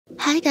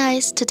Hi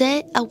guys,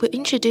 today I will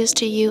introduce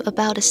to you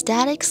about the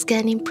static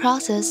scanning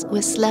process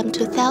with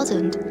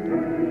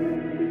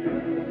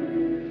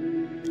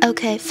SLAM2000.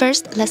 Okay,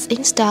 first let's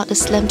install the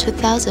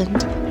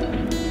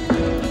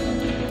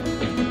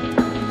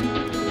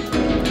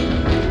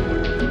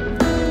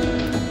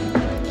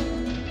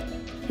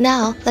SLAM2000.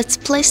 Now let's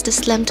place the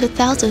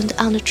SLAM2000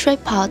 on the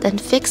tripod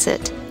and fix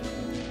it.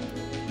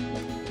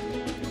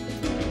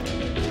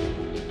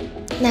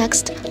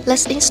 Next,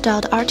 let's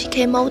install the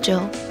RTK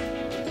module.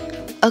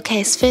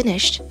 Okay, it's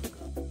finished.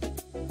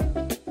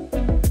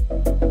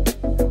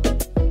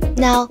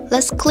 Now,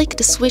 let's click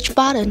the switch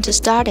button to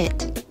start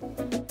it.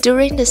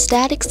 During the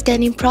static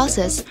scanning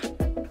process,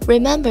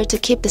 remember to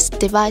keep this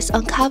device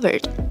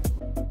uncovered.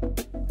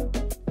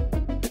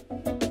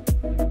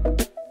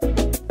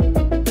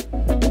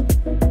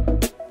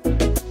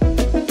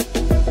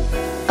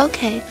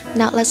 Okay,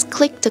 now let's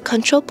click the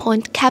control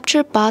point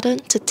capture button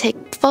to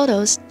take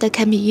photos that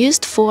can be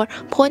used for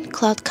point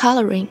cloud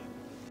coloring.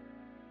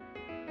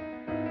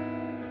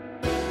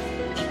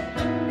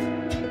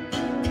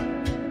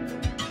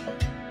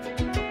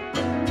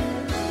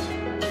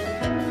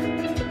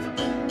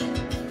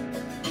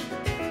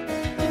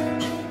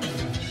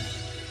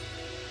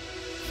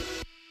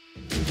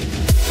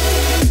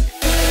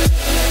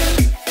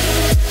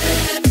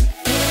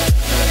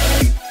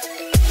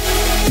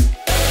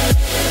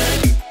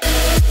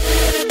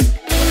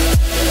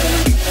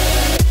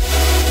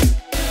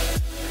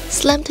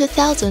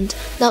 SLAM2000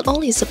 not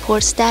only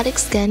supports static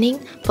scanning,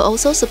 but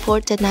also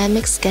supports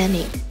dynamic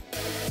scanning.